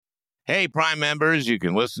Hey, Prime members, you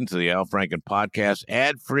can listen to the Al Franken podcast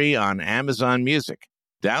ad-free on Amazon Music.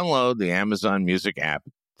 Download the Amazon Music app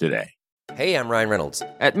today. Hey, I'm Ryan Reynolds.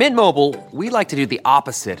 At Mint Mobile, we like to do the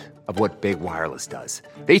opposite of what Big Wireless does.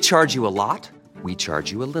 They charge you a lot, we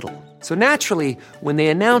charge you a little. So naturally, when they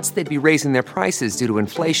announced they'd be raising their prices due to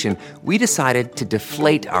inflation, we decided to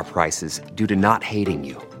deflate our prices due to not hating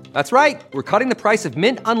you. That's right. We're cutting the price of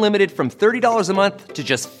Mint Unlimited from $30 a month to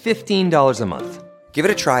just $15 a month. Give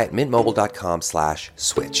it a try at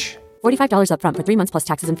mintmobile.com/switch. $45 up front for 3 months plus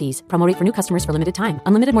taxes and fees. Promo rate for new customers for limited time.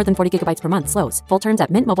 Unlimited more than 40 gigabytes per month. Slows full terms at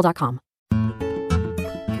mintmobile.com.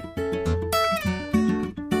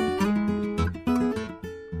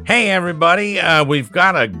 Hey, everybody. We've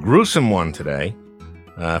got a gruesome one today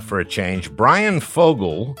for a change. Bryan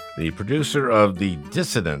Fogel, the producer of The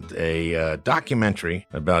Dissident, a documentary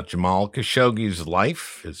about Jamal Khashoggi's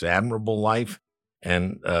life, his admirable life,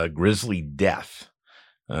 and grisly death,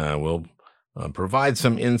 will provide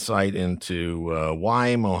some insight into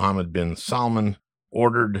why Mohammed bin Salman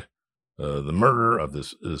ordered the murder of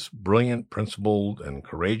this brilliant, principled, and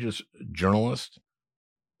courageous journalist.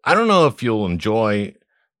 I don't know if you'll enjoy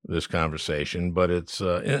this conversation, but it's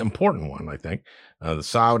an important one, I think. The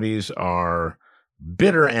Saudis are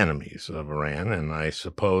bitter enemies of Iran, and I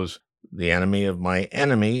suppose the enemy of my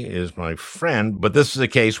enemy is my friend, but this is a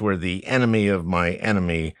case where the enemy of my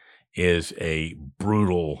enemy is a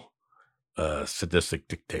brutal, sadistic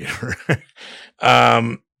dictator.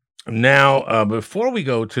 Now, before we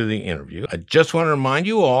go to the interview, I just want to remind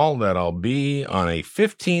you all that I'll be on a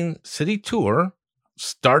 15-city tour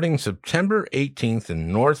starting September 18th in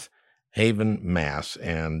North Haven, Mass.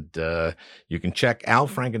 And you can check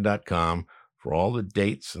alfranken.com for all the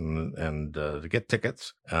dates and to get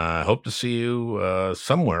tickets. I hope to see you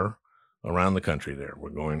somewhere around the country there.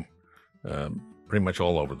 We're going pretty much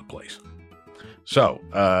all over the place. So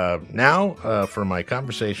now for my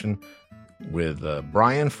conversation with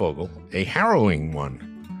Bryan Fogel, a harrowing one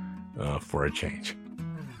for a change.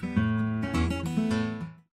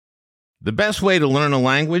 The best way to learn a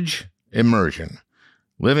language? Immersion.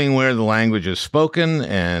 Living where the language is spoken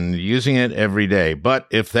and using it every day. But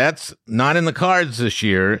if that's not in the cards this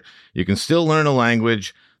year, you can still learn a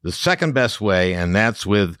language the second best way, and that's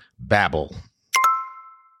with Babbel.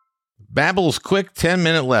 Babbel's quick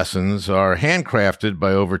 10-minute lessons are handcrafted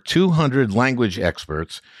by over 200 language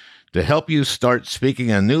experts to help you start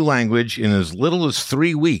speaking a new language in as little as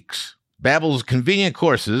 3 weeks. Babbel's convenient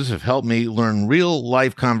courses have helped me learn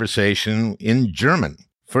real-life conversation in German.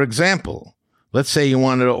 For example, let's say you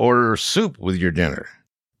wanted to order soup with your dinner.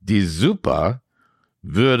 Die Suppe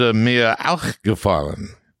würde mir auch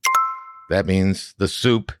gefallen. That means the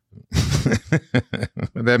soup.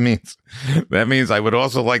 That means I would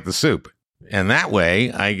also like the soup. And that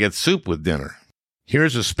way, I get soup with dinner.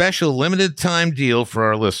 Here's a special limited time deal for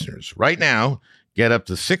our listeners. Right now, get up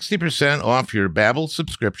to 60% off your Babbel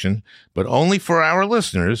subscription, but only for our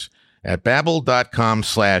listeners at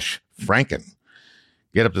babbel.com/Franken.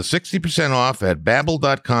 Get up to 60% off at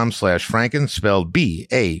babbel.com/Franken, spelled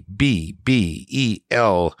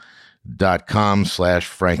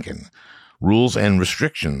BABBEL.com/Franken. Rules and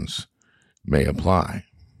restrictions may apply.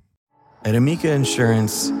 At Amica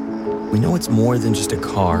Insurance, we know it's more than just a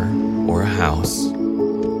car or a house.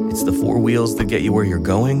 It's the four wheels that get you where you're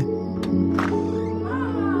going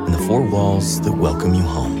and the four walls that welcome you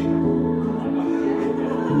home.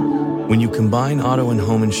 When you combine auto and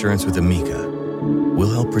home insurance with Amica, we'll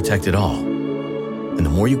help protect it all. And the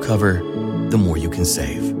more you cover, the more you can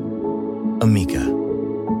save. Amica.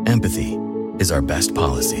 Empathy is our best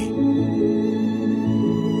policy.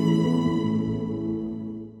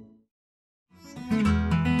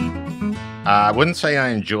 I wouldn't say I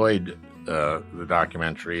enjoyed the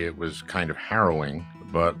documentary. It was kind of harrowing,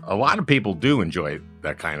 but a lot of people do enjoy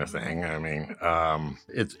that kind of thing. I mean,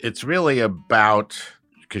 it's really about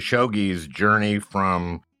Khashoggi's journey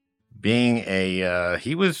from being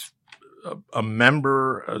he was a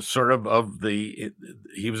member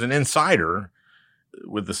he was an insider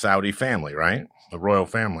with the Saudi family, right? The royal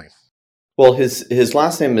family. Well, his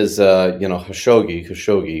last name is Khashoggi,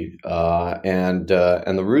 and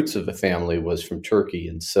the roots of the family was from Turkey,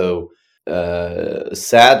 and so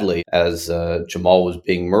sadly, as Jamal was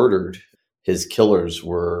being murdered, his killers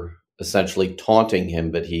were essentially taunting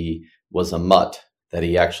him that he was a mutt, that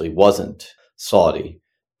he actually wasn't Saudi,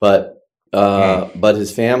 but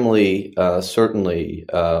his family certainly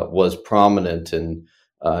was prominent in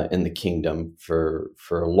the kingdom for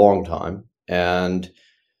a long time, and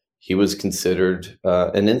he was considered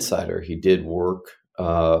an insider. He did work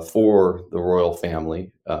for the royal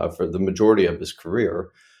family for the majority of his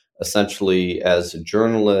career. essentially as a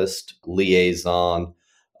journalist liaison,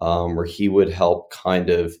 where he would help kind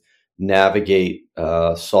of navigate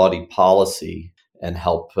Saudi policy and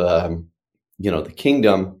help the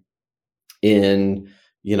kingdom in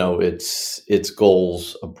its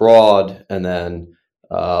goals abroad. And then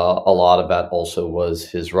a lot of that also was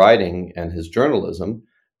his writing and his journalism,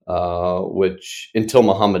 which until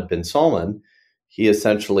Mohammed bin Salman, he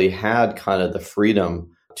essentially had kind of the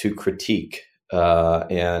freedom to critique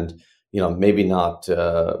and maybe not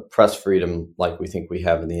press freedom like we think we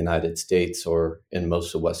have in the United States or in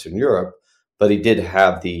most of Western Europe, but he did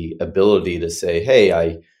have the ability to say, hey,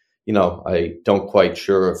 I don't quite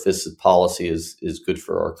sure if this policy is good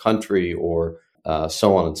for our country, or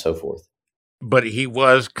so on and so forth. But he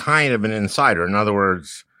was kind of an insider. In other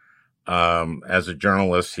words, as a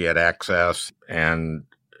journalist, he had access, and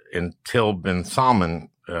until bin Salman,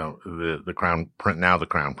 the crown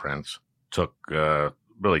prince,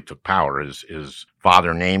 really took power. His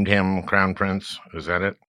father named him crown prince. Is that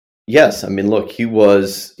it? Yes. I mean, look, he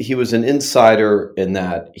was an insider in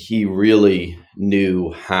that he really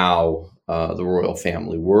knew how the royal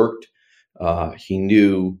family worked. He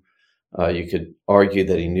knew, you could argue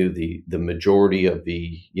that he knew the majority of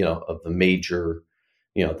the major,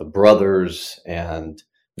 the brothers, and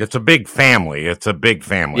it's a big family. Yeah,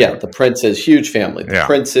 the princes, huge family. The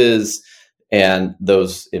princes and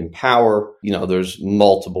those in power. There's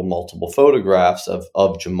multiple photographs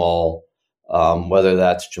of Jamal. Whether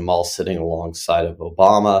that's Jamal sitting alongside of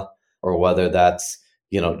Obama, or whether that's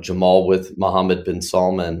Jamal with Mohammed bin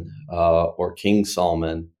Salman or King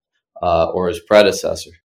Salman or his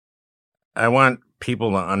predecessor. I want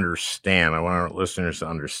people to understand. I want our listeners to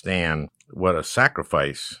understand what a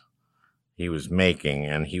sacrifice he was making,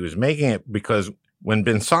 and he was making it because when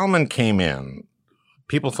bin Salman came in,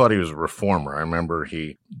 people thought he was a reformer. I remember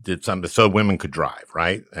he did something so women could drive,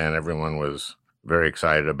 right? And everyone was very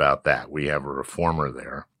excited about that. We have a reformer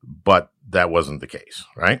there, but that wasn't the case,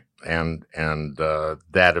 right? And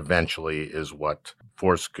that eventually is what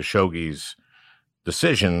forced Khashoggi's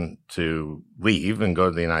decision to leave and go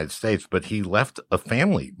to the United States. But he left a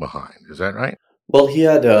family behind. Is that right? Well, he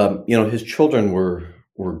had, his children were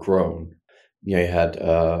grown. He had,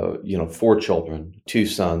 4 children, 2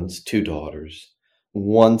 sons, 2 daughters.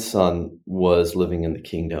 One son was living in the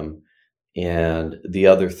kingdom, and the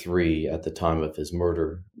other 3 at the time of his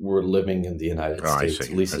murder were living in the United States.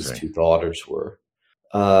 At least his 2 daughters were.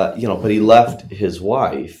 But he left his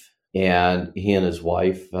wife, and he and his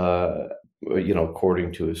wife,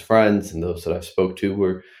 according to his friends and those that I spoke to,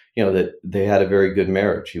 were, that they had a very good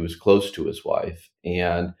marriage. He was close to his wife.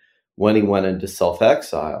 And when he went into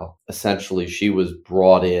self-exile, essentially she was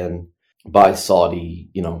brought in by Saudi,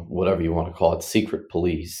 whatever you want to call it, secret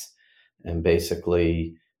police, and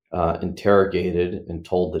basically interrogated and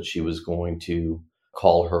told that she was going to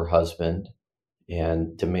call her husband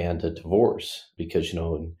and demand a divorce, because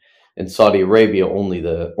in Saudi Arabia only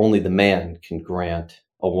the man can grant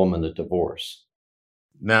a woman a divorce.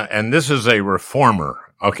 Now, and this is a reformer.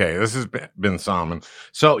 Okay, this has bin Salman.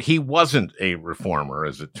 So he wasn't a reformer,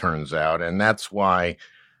 as it turns out, and that's why.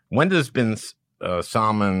 When does bin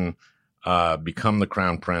Salman become the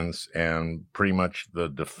crown prince and pretty much the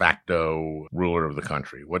de facto ruler of the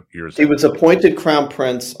country? What year is he was appointed crown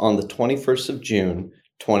prince on the 21st of June,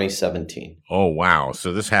 2017. Oh, wow.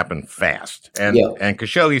 So this happened fast. And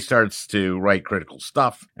Khashoggi starts to write critical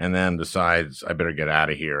stuff and then decides, I better get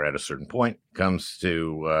out of here at a certain point. Comes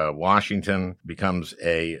to Washington, becomes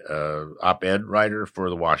a op-ed writer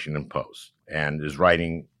for the Washington Post, and is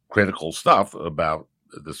writing critical stuff about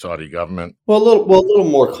the Saudi government. Well, a little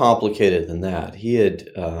more complicated than that. He had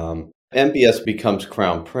MBS becomes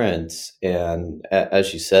crown prince, and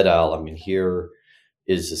as you said, Al, I mean, here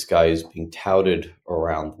is this guy who's being touted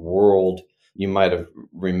around the world. You might have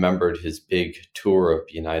remembered his big tour of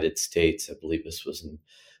the United States. I believe this was in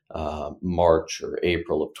March or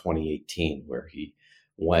April of 2018, where he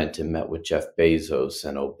went and met with Jeff Bezos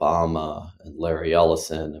and Obama and Larry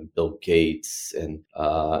Ellison and Bill Gates and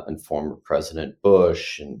former President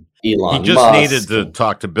Bush and Elon Musk. He just needed to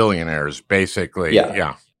talk to billionaires, basically.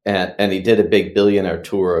 Yeah. And he did a big billionaire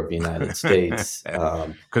tour of the United States.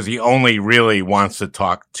 Because he only really wants to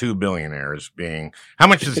talk to billionaires, being, how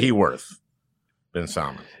much is he worth, bin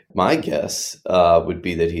Salman? My guess would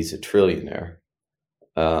be that he's a trillionaire.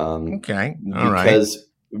 Okay, all right.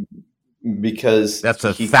 Because that's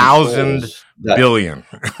 1,000 billion.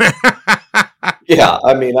 Yeah,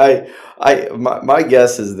 I mean, my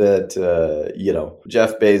guess is that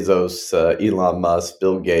Jeff Bezos, Elon Musk,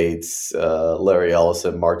 Bill Gates, Larry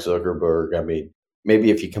Ellison, Mark Zuckerberg. I mean,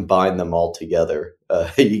 maybe if you combine them all together,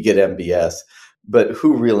 you get MBS. But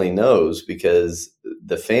who really knows? Because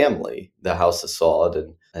the family, the House of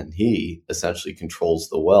Saud, and he essentially controls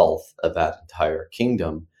the wealth of that entire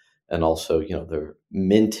kingdom. And also, they're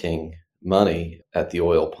minting money at the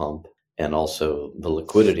oil pump and also the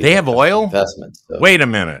liquidity. They have oil? Investments. So. Wait a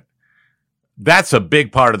minute. That's a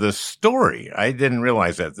big part of this story. I didn't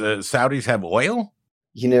realize that. The Saudis have oil?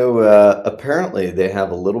 Apparently they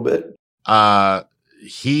have a little bit.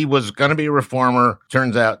 He was going to be a reformer.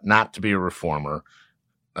 Turns out not to be a reformer.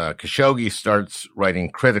 Khashoggi starts writing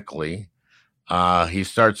critically. He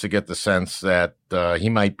starts to get the sense that he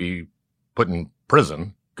might be put in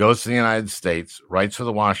prison. Goes to the United States, writes for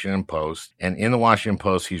the Washington Post. And in the Washington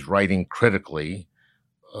Post, he's writing critically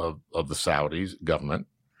of the Saudis government.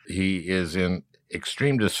 He is in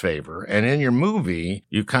extreme disfavor. And in your movie,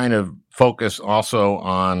 you kind of focus also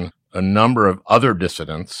on a number of other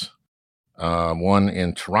dissidents. One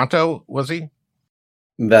in Toronto, was he?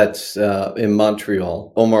 That's in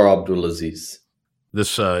Montreal, Omar Abdulaziz.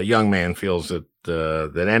 This young man feels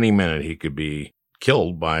that any minute he could be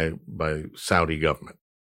killed by Saudi government.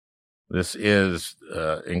 This is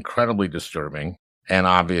incredibly disturbing, and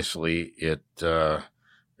obviously it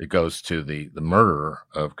goes to the murder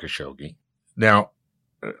of Khashoggi. Now,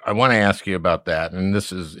 I want to ask you about that, and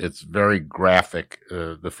it's very graphic,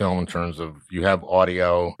 the film, in terms of you have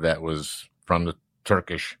audio that was from the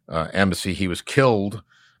Turkish embassy. He was killed.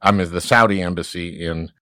 The Saudi embassy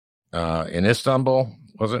in Istanbul,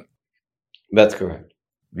 was it? That's correct.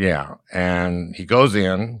 Yeah, and he goes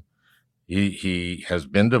in. He has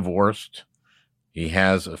been divorced. He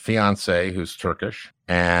has a fiancée who's Turkish,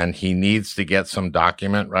 and he needs to get some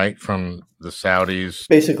document, right, from the Saudis.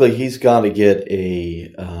 Basically, he's got to get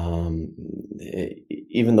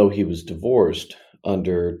even though he was divorced,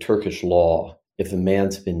 under Turkish law, if a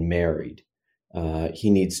man's been married, he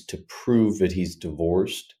needs to prove that he's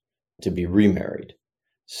divorced to be remarried.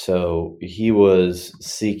 So he was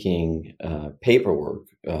seeking paperwork,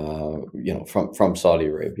 from Saudi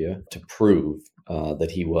Arabia to prove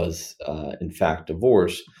that he was in fact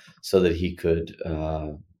divorced, so that he could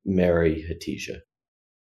marry Hatice.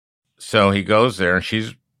 So he goes there, and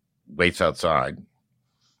she waits outside,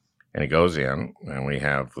 and he goes in, and we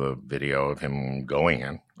have the video of him going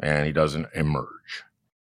in, and he doesn't emerge.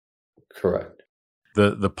 Correct.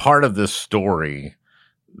 The part of this story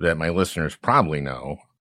that my listeners probably know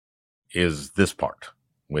is this part,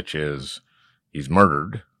 which is he's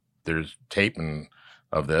murdered. There's taping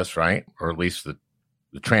of this, right? Or at least the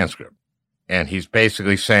transcript. And he's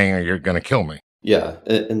basically saying, you're going to kill me. Yeah.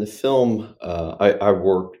 In the film, I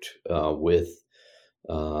worked with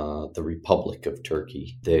the Republic of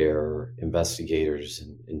Turkey, their investigators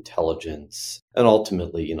and intelligence, and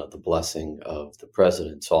ultimately, the blessing of the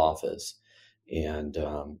president's office. And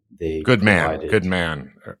they Good man,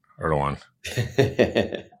 Erdogan.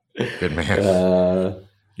 Good man.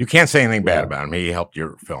 You can't say anything bad about him. He helped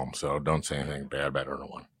your film, so don't say anything bad about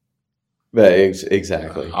Erdogan. But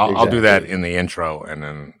exactly. I'll do that in the intro and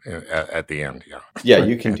then at the end. Yeah. Yeah,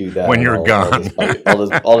 you can do that when you're gone.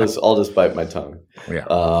 I'll just bite my tongue. Yeah.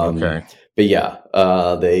 Okay. But yeah,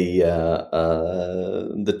 the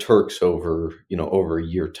Turks over a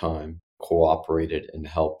year time cooperated and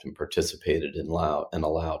helped and participated and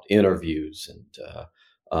allowed interviews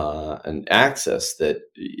and access that,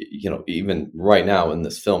 even right now in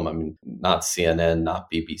this film, not CNN, not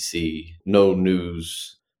BBC, no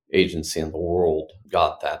news agency in the world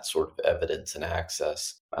got that sort of evidence and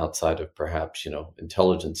access outside of perhaps,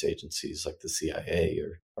 intelligence agencies like the CIA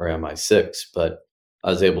or MI6. But I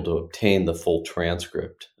was able to obtain the full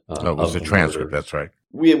transcript. It was a transcript. Murder. That's right.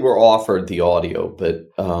 We were offered the audio, but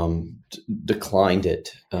declined it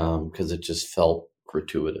because it just felt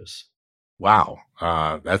gratuitous. Wow.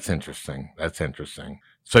 That's interesting.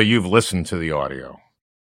 So you've listened to the audio?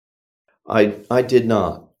 I did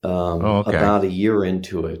not. Okay. About a year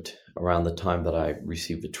into it, around the time that I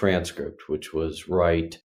received the transcript, which was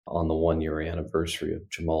right on the 1-year anniversary of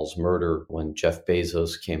Jamal's murder, when Jeff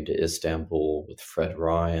Bezos came to Istanbul with Fred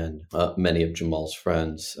Ryan, many of Jamal's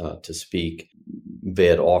friends, to speak. They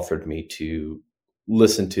had offered me to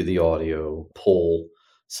listen to the audio, pull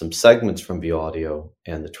some segments from the audio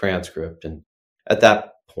and the transcript. And at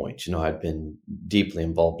that point, I'd been deeply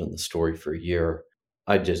involved in the story for a year.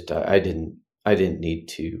 I didn't need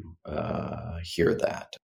to hear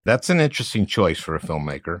that. That's an interesting choice for a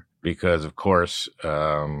filmmaker because, of course,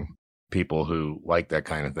 people who like that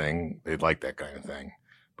kind of thing, they'd like that kind of thing.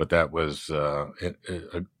 But that was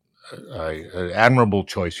an admirable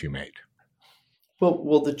choice you made.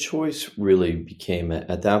 Well, the choice really became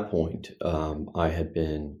at that point. I had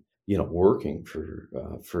been, working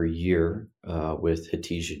for a year with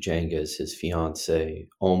Hatice Cengiz, his fiance,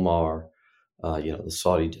 Omar, the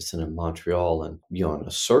Saudi dissident in Montreal, and in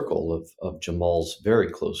a circle of Jamal's very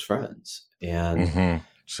close friends. And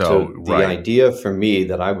so the idea for me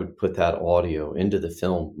that I would put that audio into the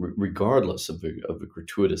film, regardless of the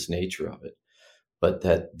gratuitous nature of it, but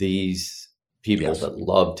that these people that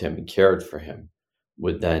loved him and cared for him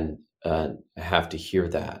would then have to hear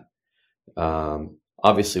that.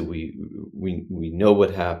 Obviously, we know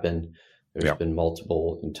what happened. There's been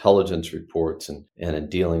multiple intelligence reports, and in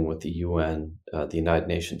dealing with the UN, the United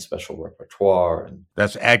Nations Special Rapporteur. And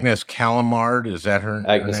that's Agnes Callamard. Is that her?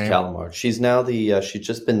 Agnes name? Callamard. She's now she's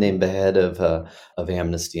just been named the head of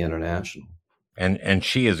Amnesty International. And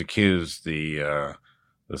she has accused the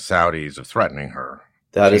Saudis of threatening her.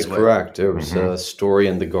 That is correct. There was a story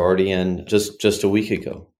in The Guardian just a week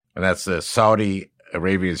ago. And that's the Saudi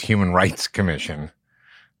Arabia's Human Rights Commission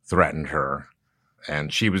threatened her.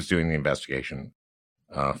 And she was doing the investigation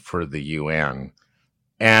for the UN.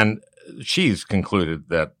 And she's concluded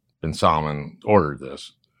that bin Salman ordered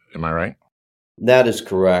this. Am I right? That is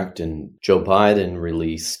correct. And Joe Biden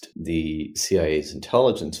released the CIA's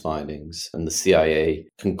intelligence findings, and the CIA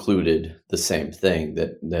concluded the same thing,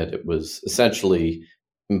 that it was essentially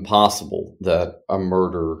impossible that a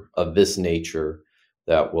murder of this nature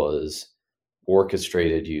that was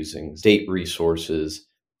orchestrated using state resources,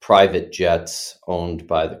 private jets owned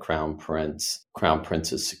by the Crown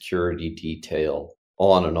Prince's security detail,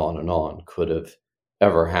 on and on and on, could have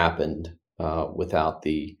ever happened without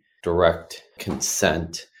the direct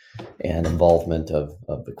consent and involvement of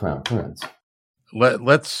the Crown Prince.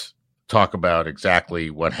 Let's talk about exactly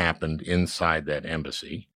what happened inside that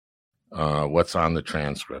embassy, what's on the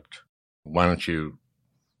transcript. Why don't you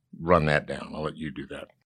run that down? I'll let you do that.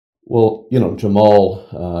 Well, Jamal,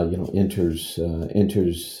 enters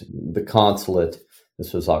the consulate.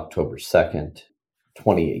 This was October 2nd,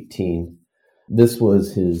 2018. This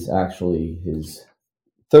was his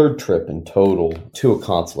third trip in total to a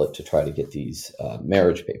consulate to try to get these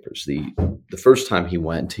marriage papers. The first time he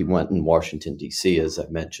went in Washington, D.C., as I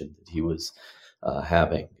mentioned. He was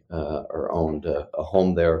having or owned a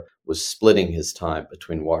home there, was splitting his time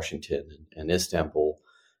between Washington and Istanbul.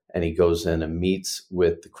 And he goes in and meets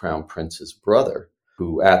with the Crown Prince's brother,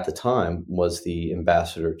 who at the time was the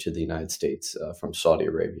ambassador to the United States from Saudi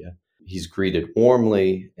Arabia. He's greeted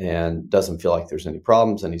warmly and doesn't feel like there's any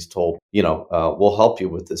problems. And he's told, we'll help you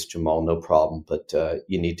with this, Jamal, no problem. But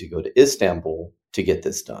you need to go to Istanbul to get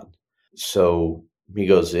this done. So he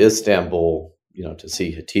goes to Istanbul, to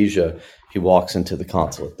see Hatice. He walks into the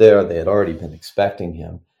consulate there. They had already been expecting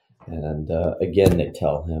him. And again, they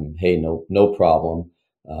tell him, hey, no problem.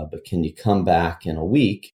 But can you come back in a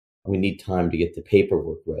week? We need time to get the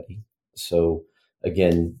paperwork ready. So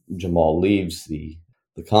again, Jamal leaves the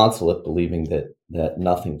consulate believing that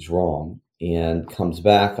nothing's wrong, and comes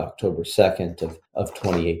back October 2nd of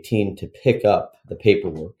 2018 to pick up the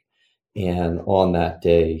paperwork. And on that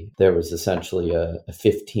day, there was essentially a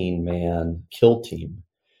 15-man kill team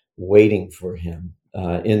waiting for him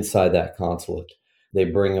inside that consulate. They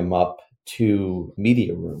bring him up to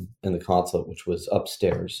media room in the consulate, which was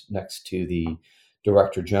upstairs next to the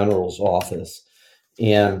Director General's office.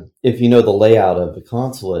 And if you know the layout of the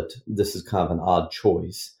consulate, this is kind of an odd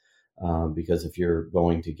choice because if you're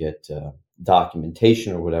going to get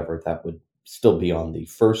documentation or whatever, that would still be on the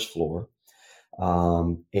first floor.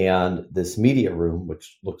 And this media room,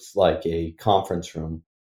 which looks like a conference room,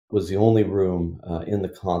 was the only room in the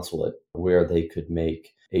consulate where they could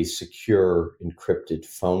make a secure encrypted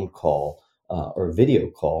phone call or video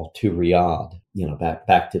call to Riyadh,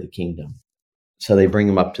 back to the kingdom. So they bring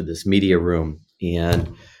him up to this media room,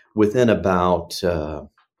 and within about 2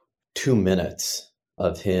 minutes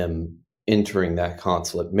of him entering that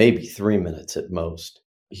consulate, maybe 3 minutes at most,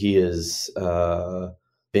 he is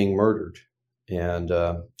being murdered. And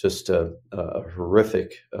just a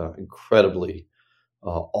horrific, incredibly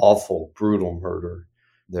awful, brutal murder.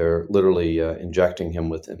 They're literally injecting him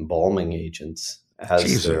with embalming agents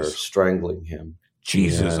as they're strangling him.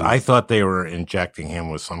 Jesus, I thought they were injecting him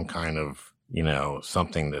with some kind of,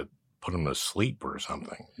 something to put him to sleep or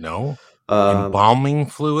something. No? Embalming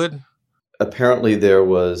fluid? Apparently there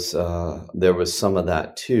was some of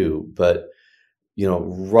that too, but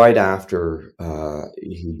right after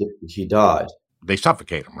he died, they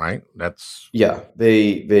suffocate him, right? That's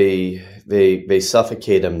they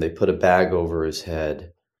suffocate him. They put a bag over his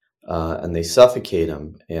head, and they suffocate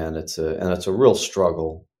him, and it's a real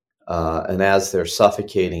struggle. And as they're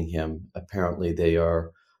suffocating him, apparently they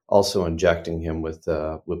are also injecting him with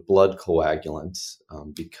blood coagulants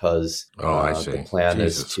because I see. the plan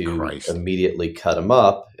Jesus is to Christ. immediately cut him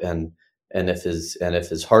up, and if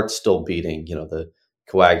his heart's still beating, the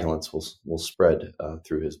coagulants will spread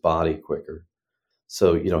through his body quicker.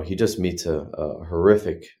 So he just meets a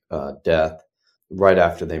horrific death right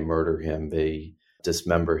after they murder him. They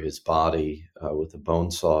dismember his body with a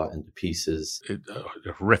bone saw into pieces.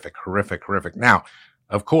 Horrific. Now,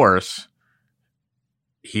 of course,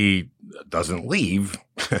 he doesn't leave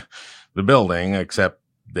the building, except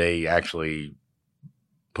they actually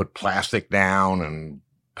put plastic down and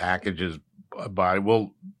package his body.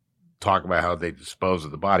 We'll talk about how they dispose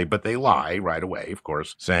of the body, but they lie right away, of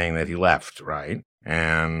course, saying that he left, right?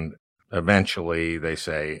 And eventually they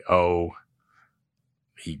say, oh,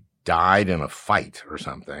 he died in a fight or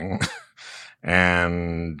something.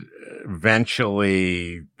 And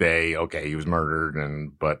eventually he was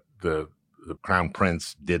murdered, but the Crown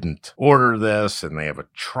Prince didn't order this, and they have a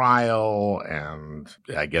trial, and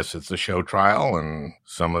I guess it's a show trial, and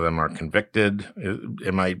some of them are convicted.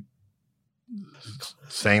 Am I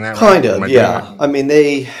saying that kind right? of, yeah. I mean,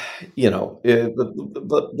 they, the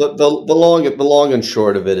long and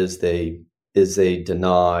short of it is they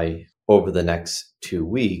deny over the next 2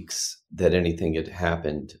 weeks that anything had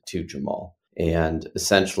happened to Jamal. And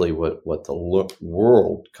essentially what the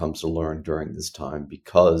world comes to learn during this time,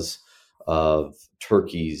 because of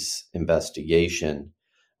Turkey's investigation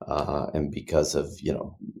and because of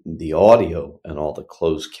the audio and all the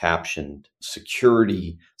closed captioned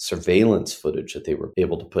security surveillance footage that they were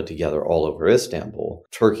able to put together all over Istanbul,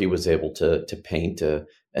 Turkey was able to paint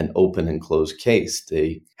an open and closed case.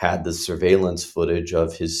 They had the surveillance footage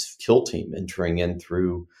of his kill team entering in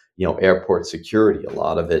through airport security, a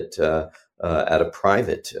lot of it at a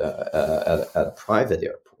private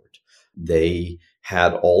airport. They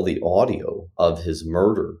had all the audio of his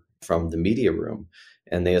murder from the media room.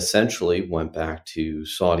 And they essentially went back to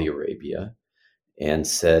Saudi Arabia and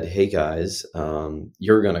said, hey, guys,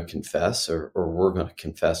 you're going to confess or we're going to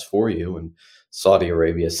confess for you. And Saudi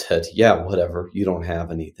Arabia said, yeah, whatever, you don't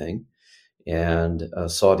have anything. And a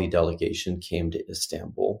Saudi delegation came to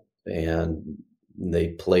Istanbul and they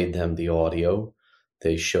played them the audio.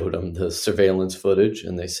 They showed them the surveillance footage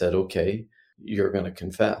and they said, okay, you're going to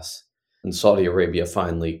confess. And Saudi Arabia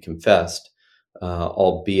finally confessed.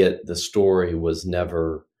 Albeit the story was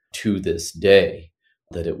never to this day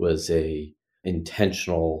that it was a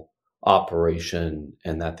intentional operation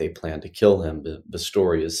and that they planned to kill him. The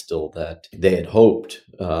story is still that they had hoped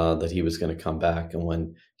that he was going to come back. And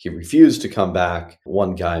when he refused to come back,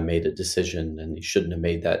 one guy made a decision and he shouldn't have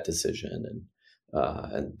made that decision.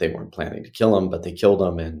 And they weren't planning to kill him, but they killed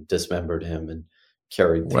him and dismembered him and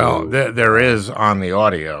carried through. Well, there is on the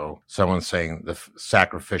audio someone saying the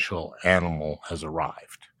sacrificial animal has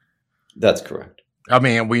arrived. That's correct. I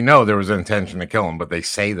mean, we know there was an intention to kill him, but they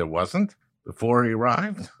say there wasn't before he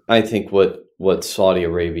arrived. I think what Saudi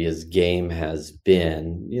Arabia's game has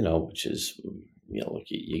been, which is,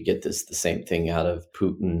 you get the same thing out of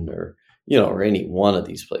Putin or any one of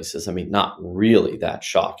these places. I mean, not really that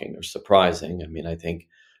shocking or surprising. I mean, I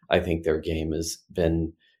think their game has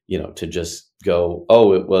been, to just go,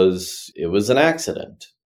 oh, it was an accident.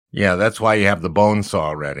 Yeah, that's why you have the bone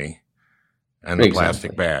saw ready and the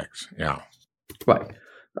plastic bags. Yeah. Right.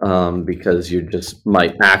 Because you just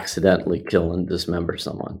might accidentally kill and dismember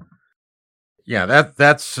someone. Yeah,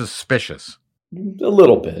 that's suspicious. A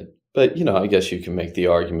little bit. But, I guess you can make the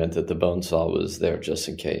argument that the bone saw was there just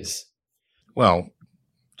in case. Well,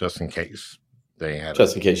 just in case they had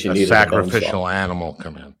just in case you a sacrificial animal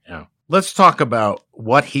come in. Yeah. Let's talk about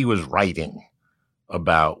what he was writing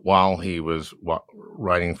about while he was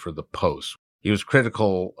writing for the Post. He was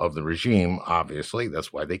critical of the regime, obviously.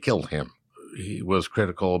 That's why they killed him. He was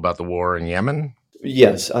critical about the war in Yemen.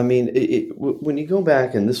 Yes. I mean, when you go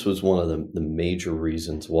back, and this was one of the major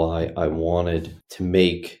reasons why I wanted to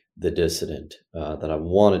make The Dissident, that I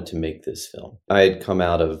wanted to make this film. I had come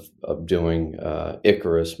out of doing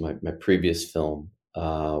Icarus, my previous film,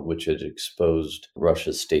 which had exposed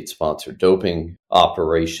Russia's state-sponsored doping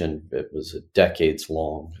operation. It was a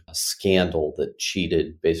decades-long scandal that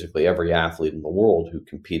cheated basically every athlete in the world who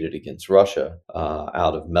competed against Russia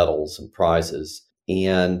out of medals and prizes.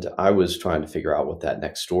 And I was trying to figure out what that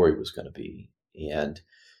next story was going to be. And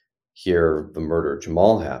here the murder of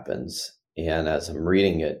Jamal happens. And as I'm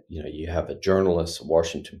reading it, you have a journalist, a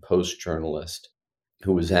Washington Post journalist,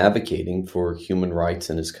 who was advocating for human rights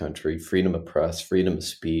in his country, freedom of press, freedom of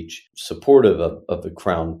speech, supportive of the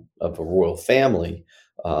crown, of a royal family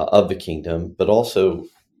of the kingdom, but also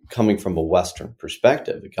coming from a Western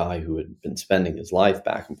perspective, a guy who had been spending his life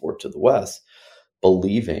back and forth to the West.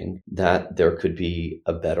 believing that there could be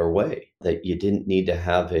a better way, that you didn't need to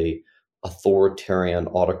have a authoritarian,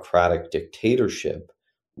 autocratic dictatorship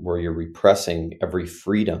where you're repressing every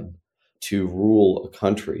freedom to rule a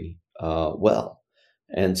country well.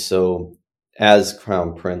 And so as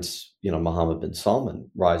Crown Prince, Mohammed bin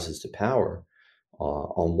Salman rises to power,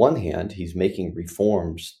 on one hand, he's making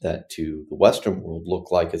reforms that to the Western world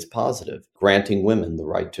look like it's positive, granting women the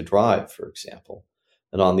right to drive, for example.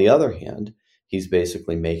 And on the other hand, he's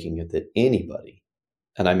basically making it that anybody,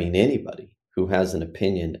 and I mean anybody, who has an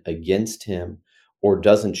opinion against him or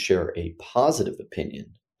doesn't share a positive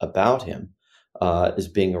opinion about him is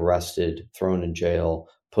being arrested, thrown in jail,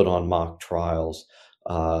 put on mock trials,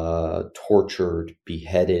 tortured,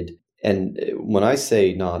 beheaded. And when I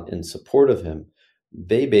say not in support of him,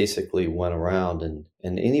 they basically went around and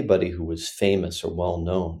anybody who was famous or well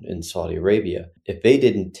known in Saudi Arabia, if they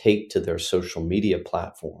didn't take to their social media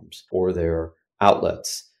platforms or their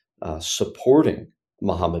outlets supporting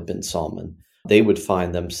Mohammed bin Salman, they would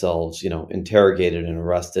find themselves, interrogated and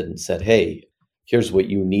arrested and said, hey, here's what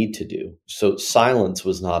you need to do. So silence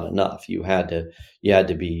was not enough. You had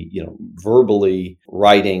to be, verbally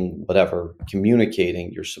writing, whatever,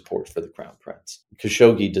 communicating your support for the Crown Prince.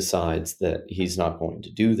 Khashoggi decides that he's not going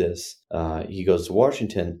to do this. He goes to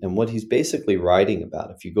Washington, and what he's basically writing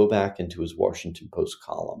about, if you go back into his Washington Post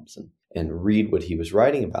columns and read what he was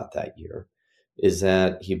writing about that year, is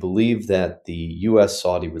that he believed that the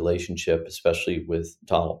U.S.-Saudi relationship, especially with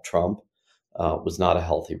Donald Trump, was not a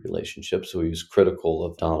healthy relationship, so he was critical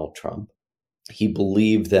of Donald Trump. He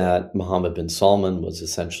believed that Mohammed bin Salman was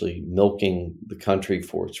essentially milking the country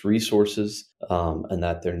for its resources, and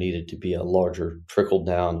that there needed to be a larger trickle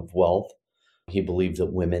down of wealth. He believed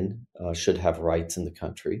that women should have rights in the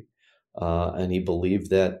country, and he believed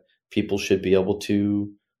that people should be able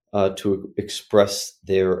to express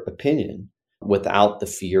their opinion without the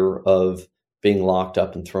fear of being locked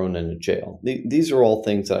up and thrown into jail. These are all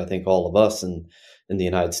things that I think all of us in the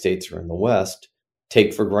United States or in the West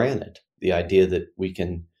take for granted. The idea that we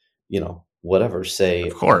can, whatever, say,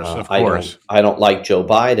 of course. I don't like Joe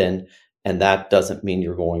Biden, and that doesn't mean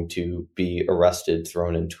you're going to be arrested,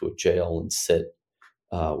 thrown into a jail, and sit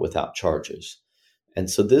without charges. And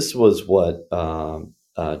so this was what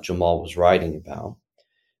Jamal was writing about.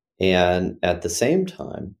 And at the same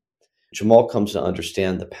time, Jamal comes to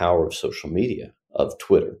understand the power of social media, of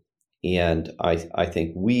Twitter. And I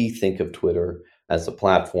think we think of Twitter as a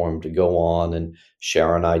platform to go on and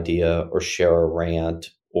share an idea or share a rant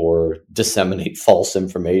or disseminate false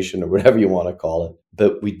information or whatever you want to call it.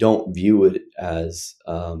 But we don't view it as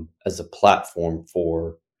a platform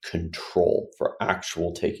for control, for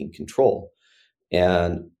actual taking control.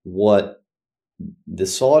 And what the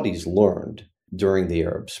Saudis learned during the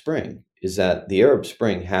Arab Spring is that the Arab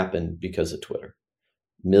Spring happened because of Twitter.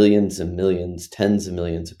 Millions and millions, tens of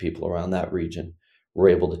millions of people around that region were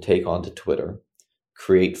able to take onto Twitter,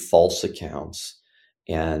 create false accounts,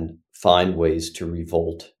 and find ways to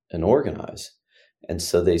revolt and organize. And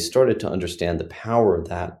so they started to understand the power of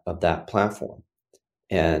that platform.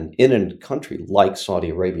 And in a country like Saudi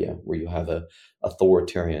Arabia, where you have an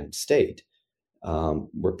authoritarian state,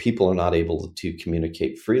 where people are not able to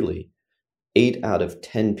communicate freely, 8 out of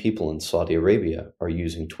 10 people in Saudi Arabia are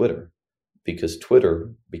using Twitter, because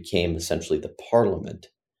Twitter became essentially the parliament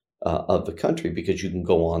of the country, because you can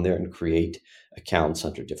go on there and create accounts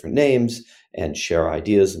under different names and share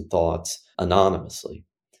ideas and thoughts anonymously.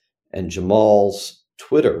 And Jamal's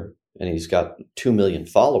Twitter, and he's got 2 million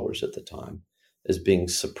followers at the time, is being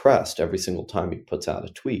suppressed every single time he puts out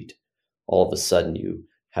a tweet. All of a sudden, you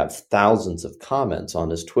have thousands of comments on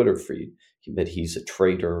his Twitter feed that he's a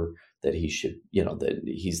traitor, that he should, that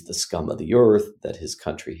he's the scum of the earth, that his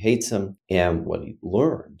country hates him. And what he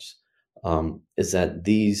learns is that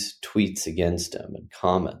these tweets against him and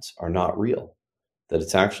comments are not real, that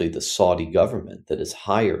it's actually the Saudi government that has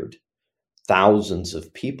hired thousands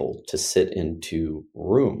of people to sit into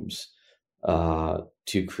rooms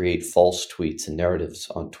to create false tweets and narratives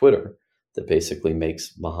on Twitter that basically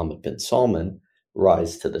makes Mohammed bin Salman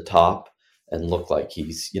rise to the top and look like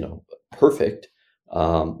he's, perfect,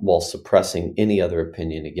 while suppressing any other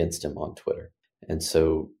opinion against him on Twitter. And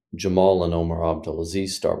so Jamal and Omar Abdulaziz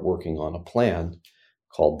start working on a plan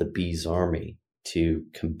called the Bees Army to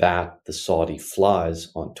combat the Saudi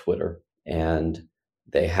flies on Twitter. And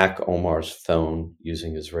they hack Omar's phone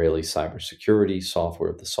using Israeli cybersecurity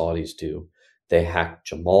software the Saudis do. They hack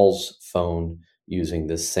Jamal's phone using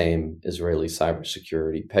this same Israeli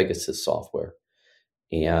cybersecurity Pegasus software.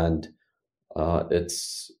 And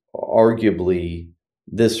it's arguably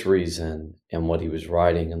this reason and what he was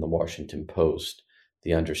writing in the Washington Post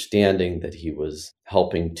the understanding that he was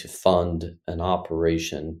helping to fund an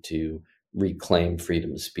operation to reclaim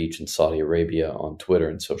freedom of speech in Saudi Arabia on Twitter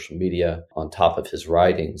and social media, on top of his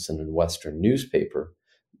writings in a Western newspaper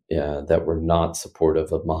that were not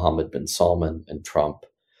supportive of Mohammed bin Salman and Trump.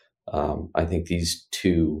 I think these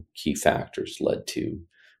two key factors led to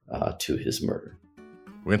his murder.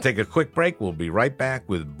 We're going to take a quick break. We'll be right back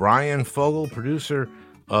with Bryan Fogel, producer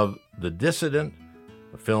of The Dissident,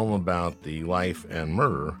 a film about the life and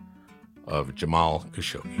murder of Jamal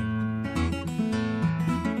Khashoggi.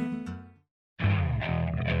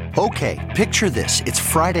 Okay, picture this. It's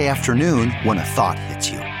Friday afternoon when a thought hits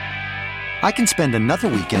you. I can spend another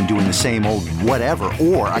weekend doing the same old whatever,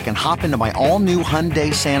 or I can hop into my all-new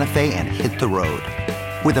Hyundai Santa Fe and hit the road.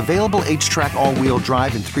 With available H-Track all-wheel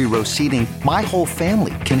drive and 3-row seating, my whole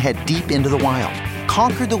family can head deep into the wild.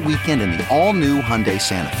 Conquer the weekend in the all-new Hyundai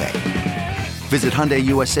Santa Fe. Visit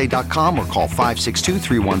HyundaiUSA.com or call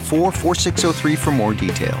 562-314-4603 for more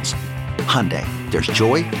details. Hyundai, there's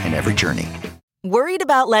joy in every journey. Worried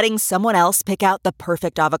about letting someone else pick out the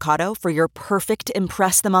perfect avocado for your perfect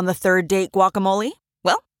impress-them-on-the-third-date guacamole?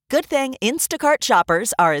 Well, good thing Instacart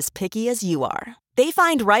shoppers are as picky as you are. They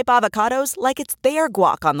find ripe avocados like it's their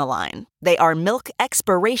guac on the line. They are milk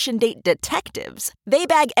expiration date detectives. They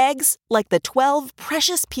bag eggs like the 12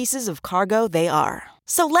 precious pieces of cargo they are.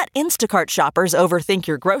 So let Instacart shoppers overthink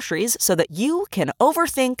your groceries so that you can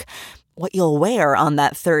overthink what you'll wear on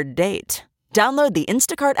that third date. Download the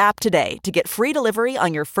Instacart app today to get free delivery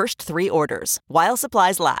on your first 3 orders, while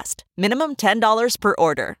supplies last. Minimum $10 per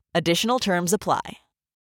order. Additional terms apply.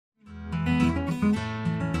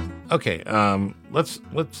 Okay,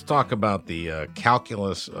 let's talk about the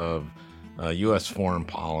calculus of U.S. foreign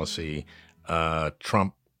policy,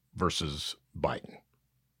 Trump versus Biden.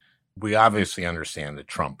 We obviously understand that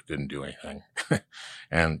Trump didn't do anything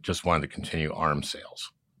and just wanted to continue arms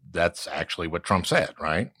sales. That's actually what Trump said,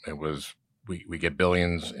 right? It was we get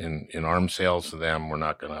billions in arms sales to them. I'm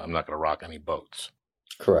not gonna rock any boats.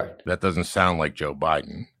 Correct. That doesn't sound like Joe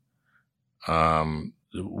Biden.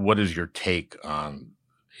 What is your take on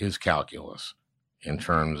his calculus in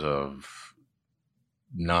terms of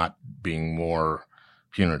not being more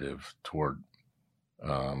punitive toward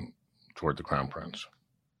the Crown Prince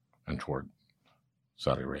and toward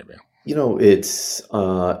Saudi Arabia? You know, it's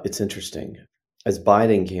interesting. As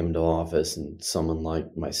Biden came into office, and someone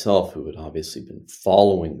like myself who had obviously been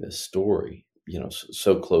following this story,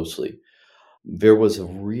 so closely, there was a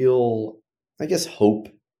real, I guess, hope.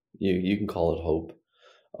 You can call it hope.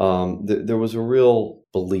 There was a real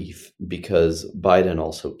belief, because Biden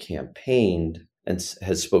also campaigned and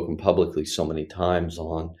has spoken publicly so many times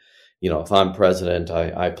on, if I'm president,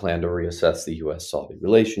 I plan to reassess the U.S.-Saudi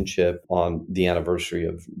relationship. On the anniversary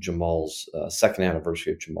of Jamal's, second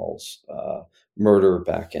anniversary of Jamal's murder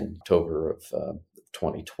back in October of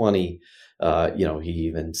 2020, he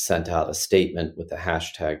even sent out a statement with the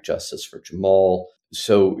hashtag Justice for Jamal.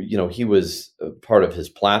 So, he was, part of his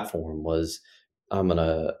platform was, I'm going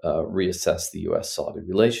to reassess the U.S.-Saudi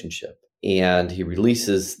relationship. And he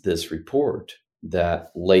releases this report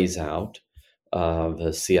that lays out,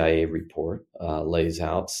 the CIA report lays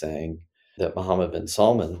out, saying that Mohammed bin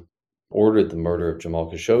Salman ordered the murder of Jamal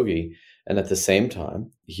Khashoggi. And at the same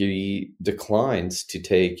time, he declines to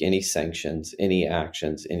take any sanctions, any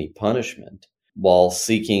actions, any punishment, while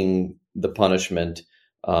seeking the punishment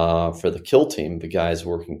for the kill team, the guys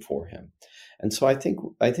working for him. And so I think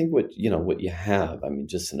what you have,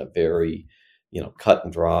 just in a very, cut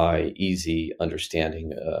and dry, easy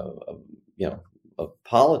understanding of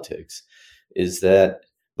politics, is that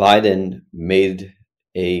Biden made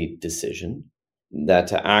a decision that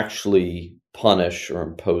to actually punish or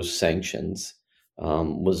impose sanctions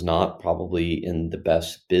was not probably in the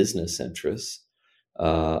best business interests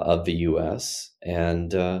of the U.S.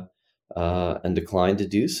 and declined to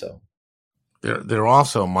do so. There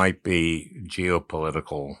also might be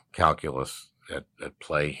geopolitical calculus at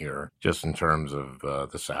play here, just in terms of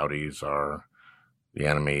the Saudis are the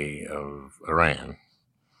enemy of Iran,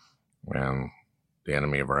 and the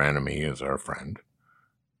enemy of our enemy is our friend,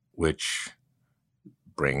 which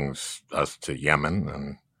brings us to Yemen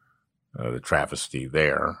and the travesty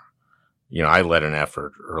there. I led an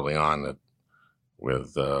effort early on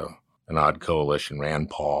with an odd coalition,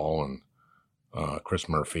 Rand Paul and Chris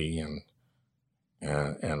Murphy and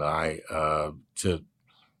I to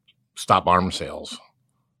stop arms sales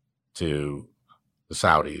to the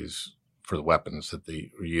Saudis for the weapons that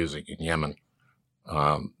they were using in Yemen.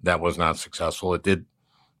 That was not successful. It did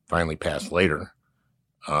finally pass later,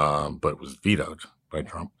 but was vetoed by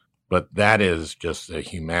Trump. But that is just a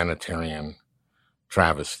humanitarian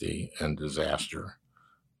travesty and disaster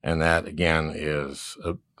And that, again, is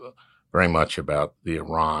very much about the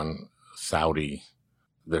Iran-Saudi,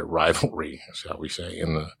 their rivalry, shall we say,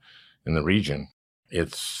 in the region.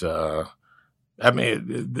 It's,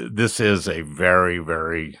 this is a very,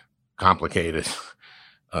 very complicated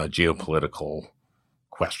geopolitical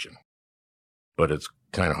question, but it's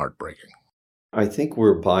kind of heartbreaking. I think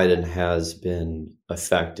where Biden has been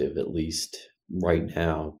effective, at least right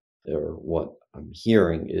now, or what I'm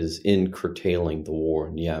hearing, is in curtailing the war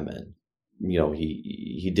in Yemen. You know,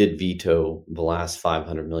 he did veto the last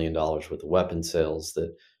 $500 million worth of weapon sales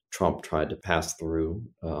that Trump tried to pass through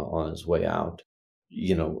on his way out.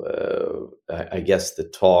 You know, I guess the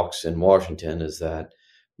talks in Washington is that,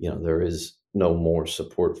 you know, there is no more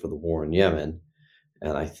support for the war in Yemen.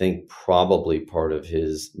 And I think probably part of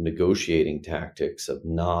his negotiating tactics of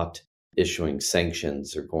not issuing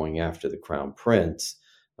sanctions or going after the crown prince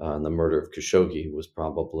and the murder of Khashoggi was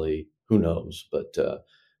probably, who knows, but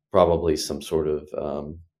probably some sort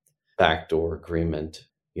of backdoor agreement,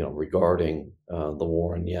 you know, regarding the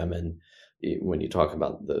war in Yemen. When you talk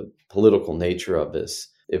about the political nature of this,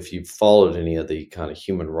 if you've followed any of the kind of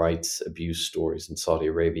human rights abuse stories in Saudi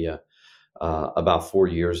Arabia, about 4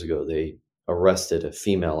 years ago, they arrested a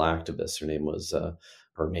female activist. Her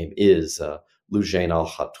name is Loujain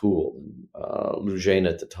al-Khatul. Loujain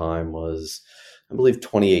at the time was, I believe,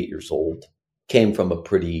 28 years old. Came from a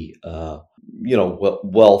pretty,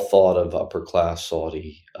 well thought of upper class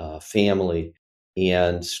Saudi family,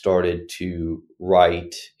 and started to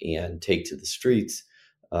write and take to the streets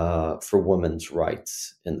for women's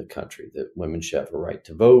rights in the country. That women should have a right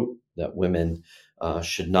to vote. That women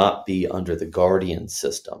should not be under the guardian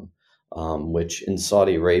system. Which in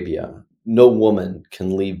Saudi Arabia, no woman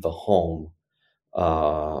can leave the home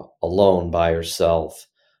alone by herself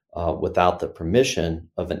without the permission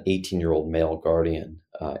of an 18-year-old male guardian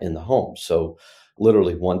in the home. So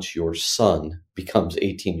literally, once your son becomes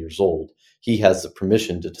 18 years old, he has the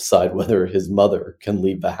permission to decide whether his mother can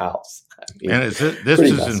leave the house. I mean, and this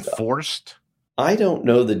is enforced? I don't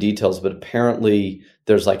know the details, but apparently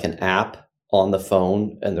there's like an app on the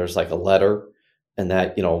phone and there's like a letter. And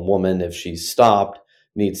that, you know, a woman, if she's stopped,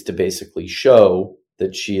 needs to basically show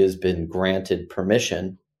that she has been granted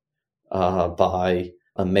permission by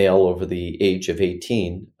a male over the age of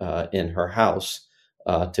 18 in her house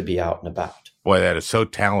to be out and about. Boy, that is so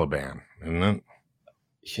Taliban, isn't it?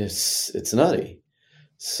 Yes, it's nutty.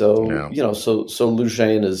 So, Yeah. you know, so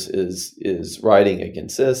Loujain is writing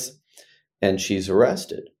against this, and she's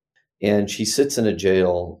arrested. And she sits in a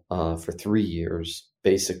jail for 3 years,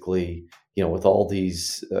 basically. You know, with all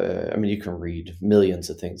these, you can read millions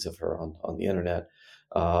of things of her on the internet,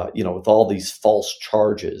 with all these false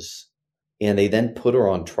charges. And they then put her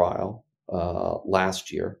on trial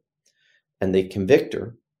last year, and they convict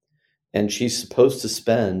her. And she's supposed to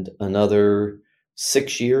spend another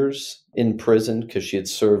 6 years in prison because she had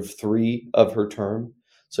served 3 of her term.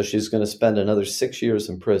 So she's going to spend another 6 years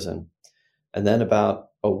in prison. And then about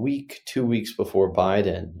a week, 2 weeks before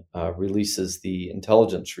Biden releases the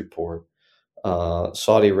intelligence report,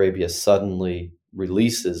 Saudi Arabia suddenly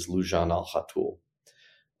releases Loujain al-Khatul.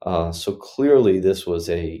 So clearly this was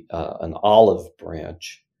an olive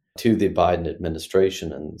branch to the Biden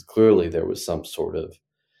administration, and clearly there was some sort of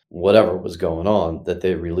whatever was going on that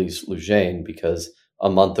they released Loujain because a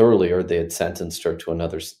month earlier they had sentenced her to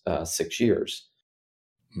another 6 years.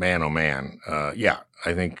 Man, oh man.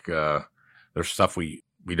 I think there's stuff we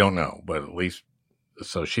don't know, but at least,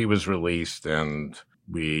 so she was released and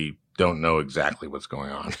we don't know exactly what's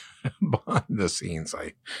going on behind the scenes,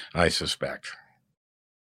 I suspect.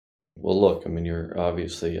 Well, look, I mean, you're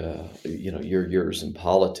obviously, your years in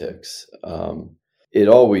politics.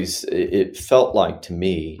 It felt like to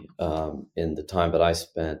me in the time that I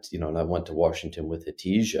spent, and I went to Washington with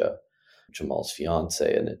Hatija, Jamal's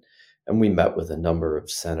fiance, and we met with a number of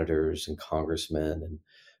senators and congressmen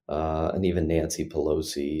and even Nancy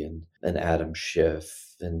Pelosi and Adam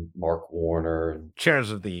Schiff and Mark Warner. And chairs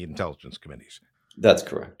of the intelligence committees. That's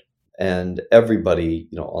correct. And everybody,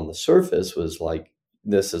 on the surface was like,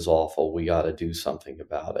 this is awful. We got to do something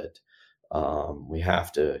about it. We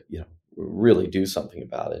have to, really do something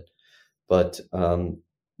about it. But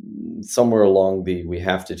somewhere along we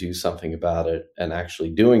have to do something about it and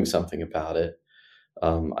actually doing something about it,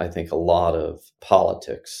 I think a lot of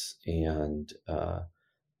politics and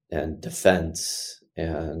defense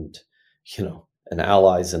and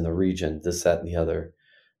allies in the region, this, that, and the other,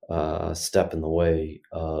 step in the way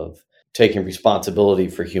of taking responsibility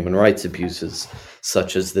for human rights abuses,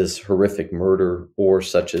 such as this horrific murder, or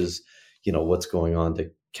such as, what's going on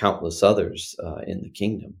to countless others in the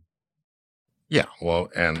kingdom. Yeah, well,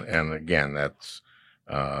 and again, that's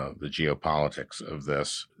the geopolitics of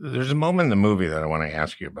this. There's a moment in the movie that I want to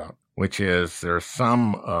ask you about, which is there's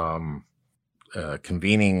some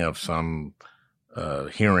convening of some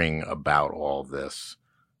hearing about all this,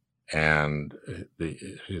 and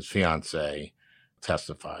his fiancée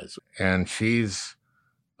testifies, and she's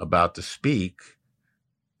about to speak,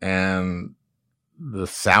 and the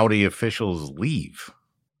Saudi officials leave.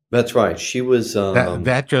 That's right. She was...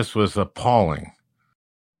 that just was appalling.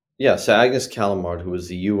 Yeah, so Agnes Callamard, who was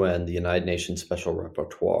the United Nations Special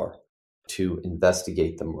Rapporteur to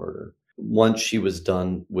investigate the murder, once she was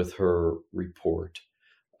done with her report,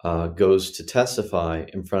 goes to testify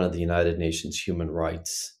in front of the United Nations Human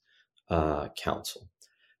Rights Council.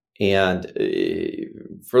 And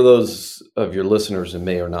for those of your listeners who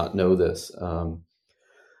may or not know this,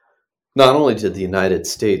 not only did the United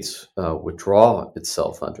States withdraw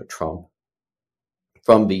itself under Trump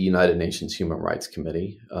from the United Nations Human Rights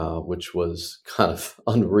Committee, which was kind of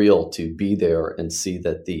unreal to be there and see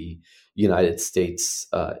that the United States,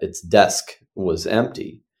 its desk was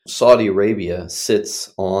empty. Saudi Arabia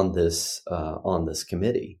sits on this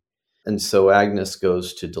committee. And so Agnes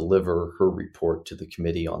goes to deliver her report to the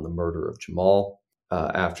committee on the murder of Jamal.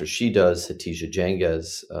 After she does, Hatice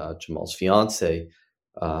Cengiz, Jamal's fiance,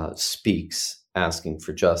 speaks asking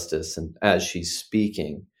for justice. And as she's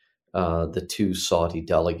speaking, the two Saudi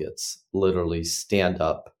delegates literally stand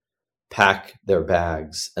up, pack their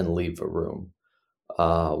bags, and leave the room.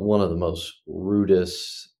 One of the most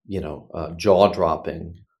rudest,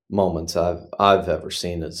 jaw-dropping moments I've ever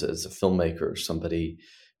seen as a filmmaker, somebody,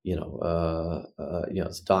 as a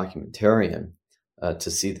documentarian,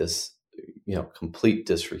 to see this, complete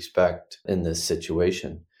disrespect in this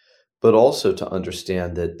situation, but also to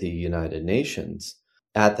understand that the United Nations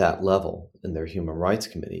at that level in their Human Rights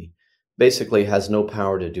Committee basically has no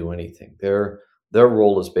power to do anything. Their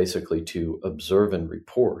role is basically to observe and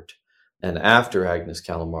report. And after Agnes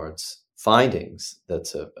Callamard's findings,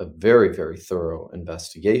 that's a very, very thorough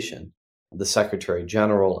investigation, the Secretary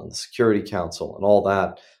General and the Security Council and all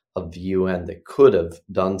that of the UN that could have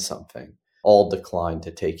done something all declined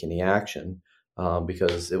to take any action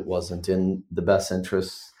because it wasn't in the best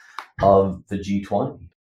interests of the G20.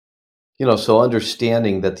 So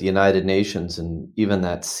understanding that the United Nations, and even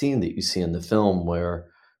that scene that you see in the film where,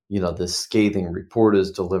 this scathing report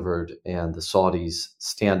is delivered and the Saudis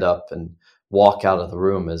stand up and walk out of the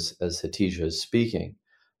room as Hatice is speaking,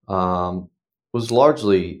 was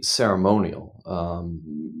largely ceremonial.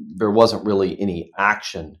 There wasn't really any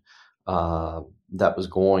action that was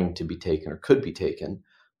going to be taken or could be taken.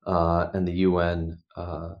 And the UN,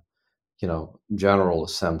 General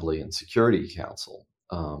Assembly and Security Council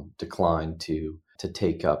declined to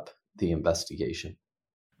take up the investigation.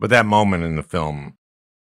 But that moment in the film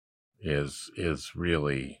is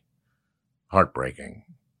really heartbreaking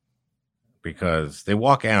because they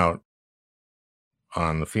walk out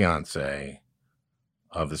on the fiance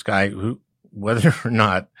of this guy who, whether or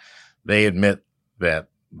not they admit that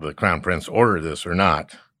the Crown Prince ordered this or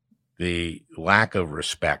not, the lack of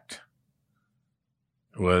respect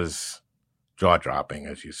was jaw-dropping,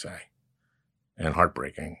 as you say, and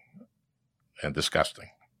heartbreaking and disgusting.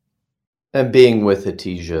 And being with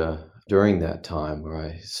Hatice during that time, where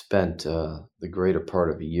I spent the greater part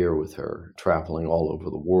of a year with her, traveling all over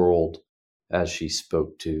the world as she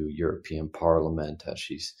spoke to European Parliament, as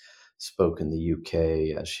she spoke in the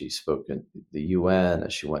UK, as she spoke in the UN,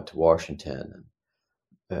 as she went to Washington. And,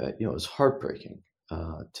 it was heartbreaking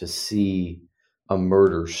to see a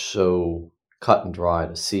murder so cut and dry,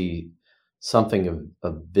 to see something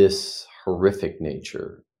of this horrific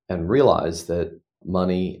nature and realize that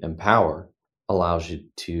money and power allows you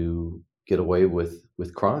to get away with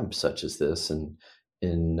crimes such as this and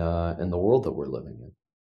in the world that we're living in.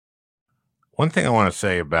 One thing I want to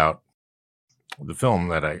say about the film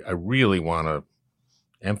that I really want to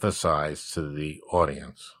emphasize to the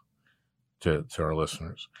audience, to our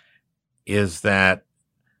listeners, is that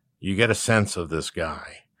you get a sense of this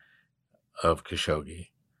guy, of Khashoggi,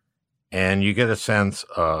 and you get a sense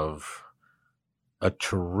of a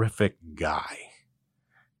terrific guy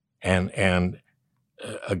and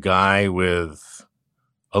a guy with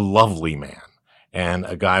a lovely man and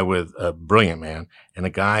a guy with a brilliant man and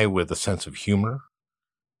a guy with a sense of humor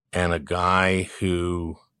and a guy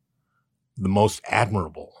who, the most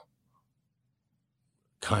admirable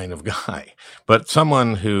kind of guy, but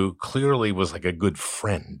someone who clearly was like a good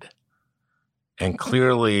friend and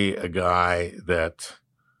clearly a guy that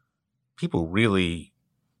people really,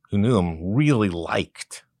 who knew him, really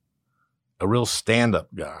liked. A real stand-up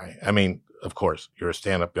guy. I mean, of course, you're a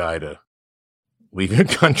stand-up guy to leave your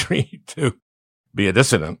country to be a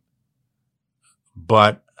dissident,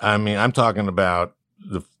 But I mean, I'm talking about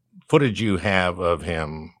the footage you have of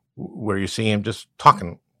him where you see him just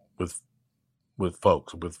talking with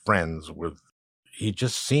folks, with friends, he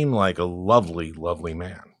just seemed like a lovely, lovely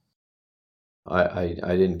man. I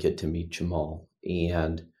didn't get to meet Jamal,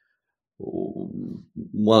 and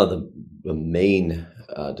one of the main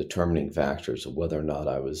determining factors of whether or not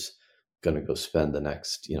I was going to go spend the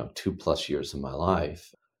next 2+ years of my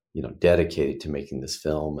life dedicated to making this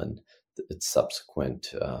film and its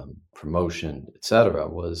subsequent promotion, etc.,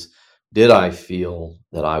 was, did I feel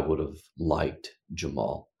that I would have liked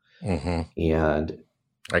Jamal? Mm-hmm. And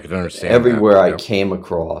I could understand everywhere that. I came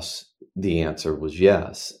across, the answer was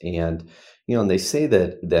yes. And and they say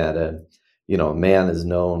that a man is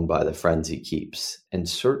known by the friends he keeps, and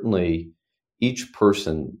certainly each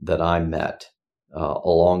person that I met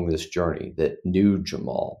along this journey that knew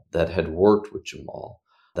Jamal, that had worked with Jamal,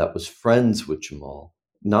 that was friends with Jamal,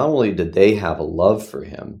 not only did they have a love for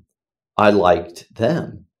him, I liked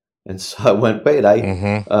them. And so I went, wait,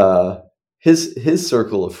 his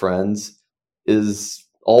circle of friends is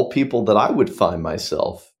all people that I would find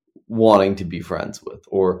myself wanting to be friends with,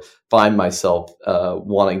 or find myself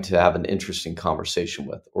wanting to have an interesting conversation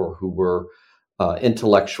with, or who were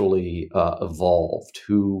intellectually evolved,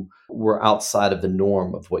 who were outside of the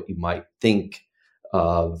norm of what you might think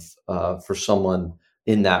of for someone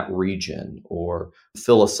in that region, or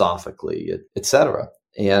philosophically, etc.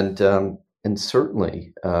 And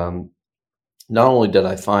certainly, not only did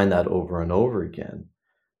I find that over and over again,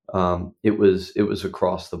 it was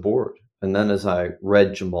across the board. And then as I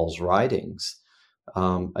read Jamal's writings,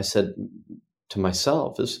 I said to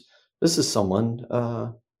myself, "This is someone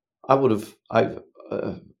I would have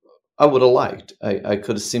liked. I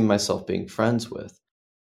could have seen myself being friends with."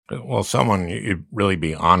 Well, someone you'd really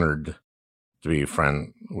be honored to be a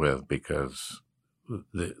friend with, because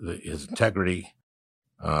his integrity,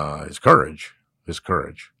 his courage.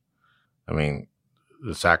 I mean,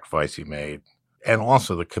 the sacrifice he made, and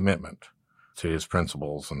also the commitment to his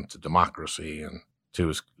principles and to democracy and to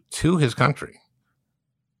his country.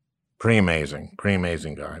 Pretty amazing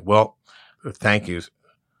guy. Well, thank you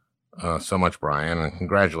so much, Bryan, and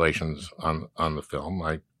congratulations on the film.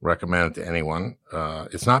 I recommend it to anyone.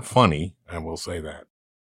 It's not funny, I will say that.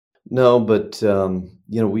 No, but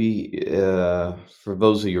we for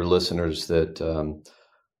those of your listeners that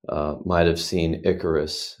might have seen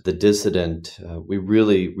Icarus, The Dissident, we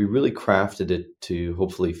really crafted it to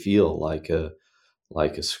hopefully feel like a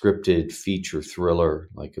scripted feature thriller,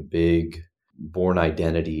 like a big Born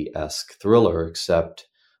Identity-esque thriller, except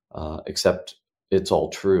it's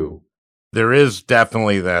all true. There is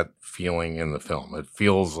definitely that feeling in the film. It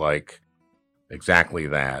feels like exactly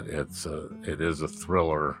that. It is a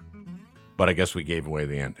thriller, but I guess we gave away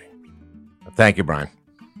the ending. Thank you, Bryan.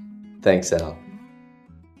 Thanks, Al.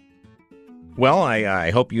 Well,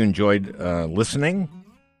 I hope you enjoyed listening.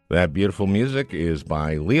 That beautiful music is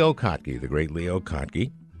by Leo Kottke, the great Leo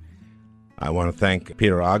Kottke. I want to thank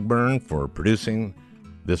Peter Ogburn for producing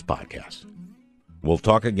this podcast. We'll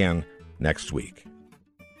talk again next week.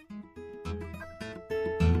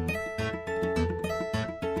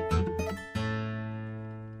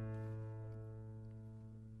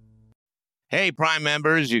 Hey, Prime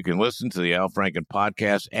members, you can listen to the Al Franken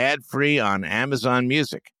podcast ad-free on Amazon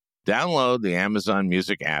Music. Download the Amazon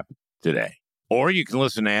Music app today. Or you can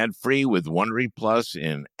listen ad-free with Wondery Plus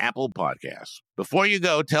in Apple Podcasts. Before you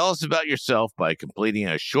go, tell us about yourself by completing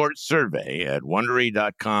a short survey at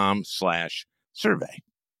Wondery.com/survey.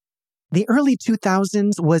 The early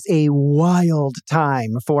 2000s was a wild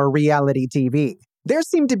time for reality TV. There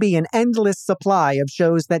seemed to be an endless supply of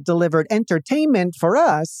shows that delivered entertainment for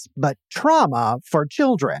us, but trauma for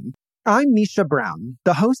children. I'm Misha Brown,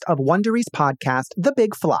 the host of Wondery's podcast, The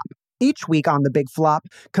Big Flop. Each week on The Big Flop,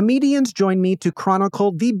 comedians join me to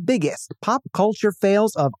chronicle the biggest pop culture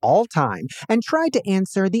fails of all time and try to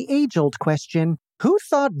answer the age-old question, who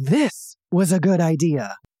thought this was a good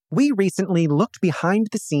idea? We recently looked behind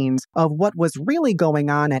the scenes of what was really going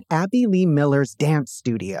on at Abby Lee Miller's dance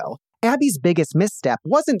studio. Abby's biggest misstep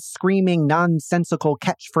wasn't screaming nonsensical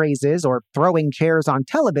catchphrases or throwing chairs on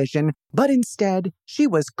television, but instead, she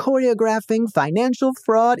was choreographing financial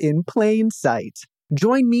fraud in plain sight.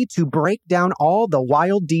 Join me to break down all the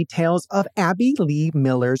wild details of Abby Lee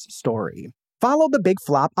Miller's story. Follow The Big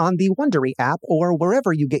Flop on the Wondery app or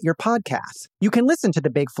wherever you get your podcasts. You can listen to The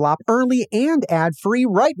Big Flop early and ad-free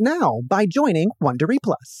right now by joining Wondery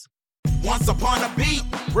Plus. Once upon a beat.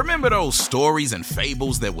 Remember those stories and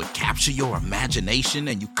fables that would capture your imagination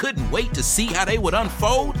and you couldn't wait to see how they would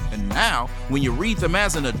unfold? And now, when you read them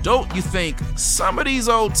as an adult, you think, some of these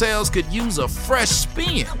old tales could use a fresh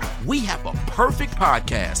spin. We have a perfect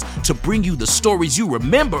podcast to bring you the stories you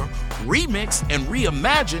remember, remix, and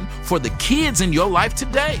reimagine for the kids in your life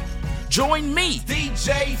today. Join me,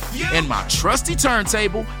 DJ Few, and my trusty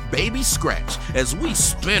turntable, Baby Scratch, as we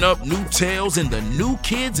spin up new tales in the New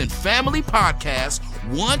Kids and Family podcast,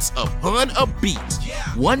 Once Upon a Beat.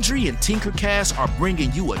 Wondery and Tinkercast are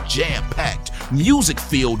bringing you a jam-packed,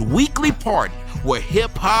 music-filled weekly party where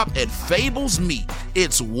hip-hop and fables meet.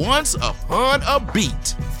 It's Once Upon a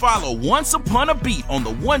Beat. Follow Once Upon a Beat on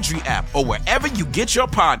the Wondery app or wherever you get your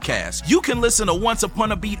podcasts. You can listen to Once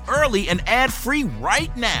Upon a Beat early and ad-free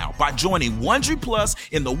right now by joining Wondery Plus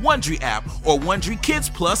in the Wondery app or Wondery Kids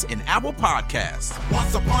Plus in Apple Podcasts.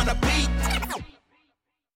 Once Upon a Beat.